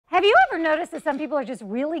Have you ever noticed that some people are just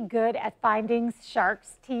really good at finding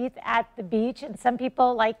shark's teeth at the beach, and some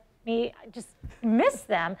people, like me, just miss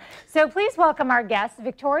them? So please welcome our guests,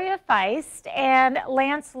 Victoria Feist and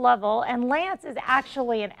Lance Lovell. And Lance is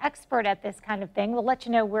actually an expert at this kind of thing. We'll let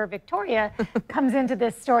you know where Victoria comes into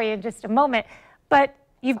this story in just a moment. But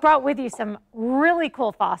you've brought with you some really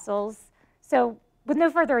cool fossils. So with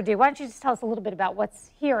no further ado, why don't you just tell us a little bit about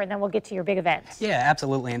what's here, and then we'll get to your big event. Yeah,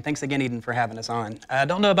 absolutely. And thanks again, Eden, for having us on. I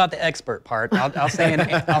don't know about the expert part. I'll say you're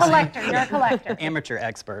a collector. Amateur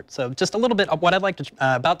expert. So just a little bit of what I'd like to,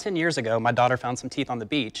 about 10 years ago, my daughter found some teeth on the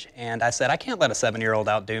beach, and I said, I can't let a 7-year-old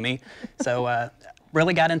outdo me. So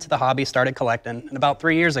really got into the hobby, started collecting, and about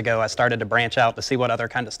 3 years ago, I started to branch out to see what other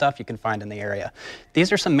kind of stuff you can find in the area.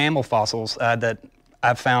 These are some mammal fossils that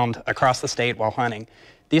I've found across the state while hunting.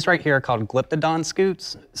 These right here are called Glyptodon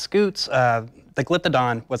scutes. The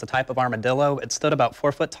Glyptodon was a type of armadillo. It stood about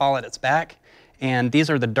 4 foot tall at its back, and these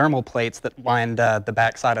are the dermal plates that lined the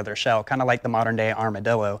back side of their shell, kind of like the modern day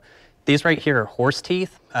armadillo. These right here are horse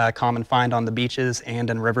teeth, common find on the beaches and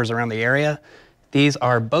in rivers around the area. These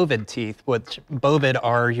are bovid teeth, which bovid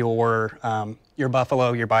are your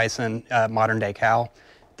buffalo, your bison, modern day cow.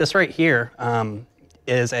 This right here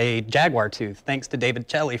is a jaguar tooth, thanks to David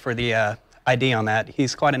Chelly for the ID on that.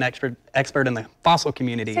 He's quite an expert in the fossil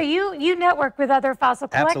community. So you network with other fossil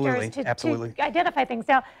collectors to identify things.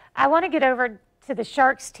 Now, I want to get over to the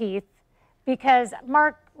shark's teeth, because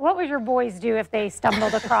Mark, what would your boys do if they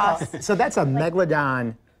stumbled across? So that's a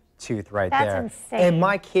megalodon tooth right there. That's insane. And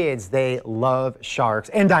my kids, they love sharks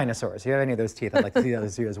and dinosaurs. If you have any of those teeth, I'd like to see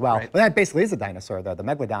those too as well. Right. But that basically is a dinosaur, though, the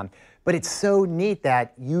megalodon. But it's so neat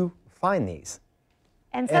that you find these.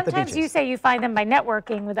 And sometimes you say you find them by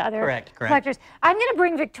networking with other collectors. I'm going to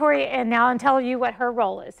bring Victoria in now and tell you what her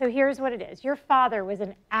role is. So here's what it is. Your father was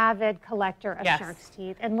an avid collector of shark's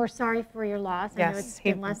teeth, and we're sorry for your loss. I know it's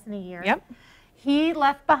been less than a year. Yep. He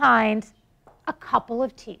left behind a couple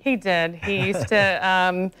of teeth. He did. He used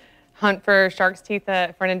to hunt for shark's teeth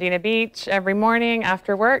at Fernandina Beach every morning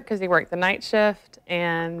after work, because he worked the night shift,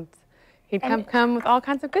 and he'd come with all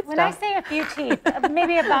kinds of good stuff. When I say a few teeth,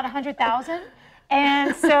 maybe about 100,000.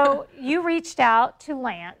 And so you reached out to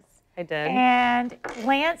Lance. I did. And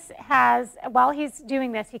Lance has, while he's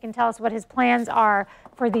doing this, he can tell us what his plans are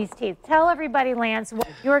for these teeth. Tell everybody, Lance, what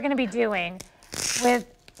you're going to be doing with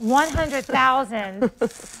 100,000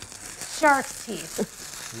 shark's teeth.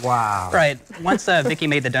 Wow. Right. Once Vicki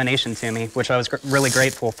made the donation to me, which I was really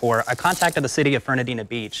grateful for, I contacted the city of Fernandina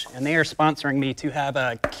Beach, and they are sponsoring me to have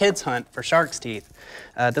a kids hunt for shark's teeth.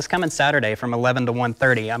 This coming Saturday from 11 to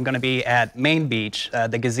 1:30, I'm going to be at Main Beach,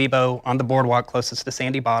 the gazebo on the boardwalk closest to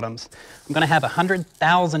Sandy Bottoms. I'm going to have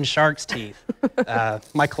 100,000 shark's teeth.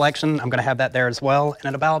 My collection, I'm going to have that there as well. And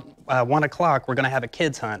at about 1 o'clock, we're going to have a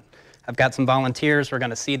kids hunt. I've got some volunteers. We're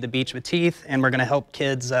going to seed the beach with teeth, and we're going to help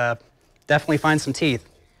kids definitely find some teeth.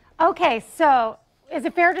 Okay, so is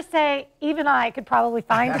it fair to say even I could probably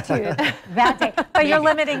find a tooth that day, but you're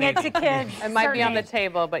limiting it to kids? It might be on the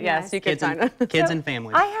table, but yes, you could find it. Kids and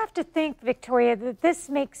families. I have to think, Victoria, that this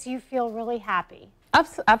makes you feel really happy.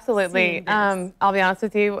 Absolutely. I'll be honest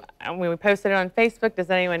with you, when we posted it on Facebook,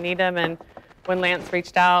 does anyone need them? And when Lance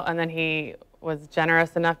reached out, and then he was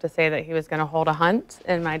generous enough to say that he was going to hold a hunt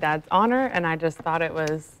in my dad's honor, and I just thought it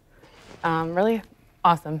was really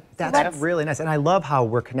awesome. That's really nice. And I love how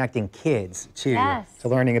we're connecting kids, too, to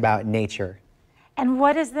learning about nature. And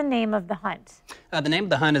what is the name of the hunt? The name of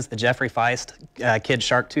the hunt is the Jeffrey Feist Kid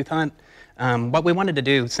Shark Tooth Hunt. What we wanted to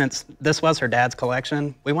do, since this was her dad's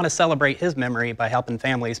collection, we want to celebrate his memory by helping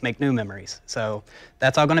families make new memories. So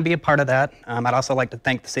that's all going to be a part of that. I'd also like to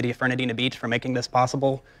thank the city of Fernandina Beach for making this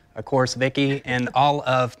possible. Of course, Vicki and all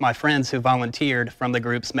of my friends who volunteered from the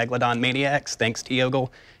groups Megalodon Maniacs, thanks to Yogle,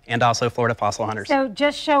 and also Florida Fossil Hunters. So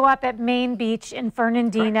just show up at Main Beach in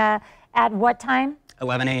Fernandina at what time?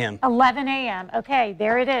 11 a.m. 11 a.m. Okay,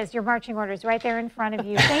 there it is. Your marching orders right there in front of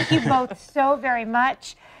you. Thank you both so very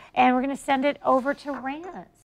much. And we're going to send it over to Rance.